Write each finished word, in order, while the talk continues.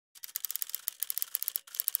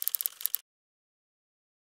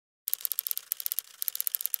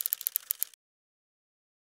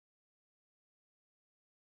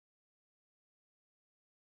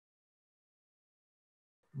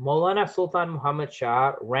Maulana Sultan Muhammad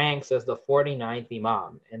Shah ranks as the 49th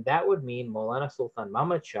Imam, and that would mean Maulana Sultan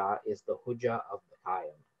Muhammad Shah is the Hujjah of the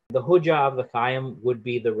Qayyim. The Hujjah of the Qayyim would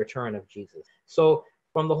be the return of Jesus. So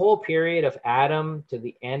from the whole period of Adam to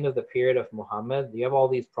the end of the period of Muhammad, you have all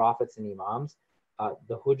these prophets and Imams.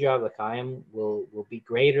 The Hujjah of the Qayyim will be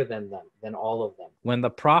greater than them, than all of them. When the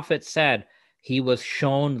Prophet said he was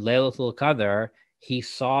shown Laylatul Qadr, he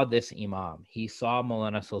saw this Imam. He saw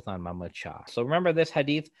Maulana Sultan Muhammad Shah. So remember this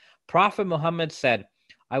hadith? Prophet Muhammad said,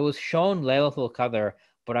 I was shown Laylatul Qadr,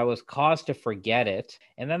 but I was caused to forget it.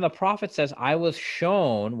 And then the Prophet says, I was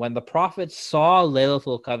shown, when the Prophet saw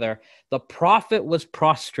Laylatul Qadr, the Prophet was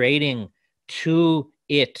prostrating to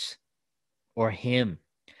it or him.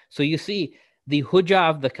 So you see, the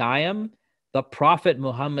Hujjah of the Qayyim, the Prophet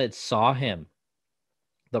Muhammad saw him.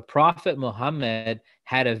 The Prophet Muhammad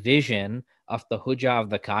had a vision of the Hujjah of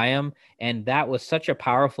the Qayyim, and that was such a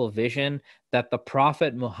powerful vision that the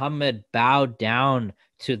Prophet Muhammad bowed down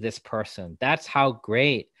to this person. That's how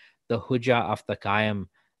great the Hujjah of the Qayyim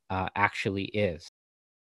actually is.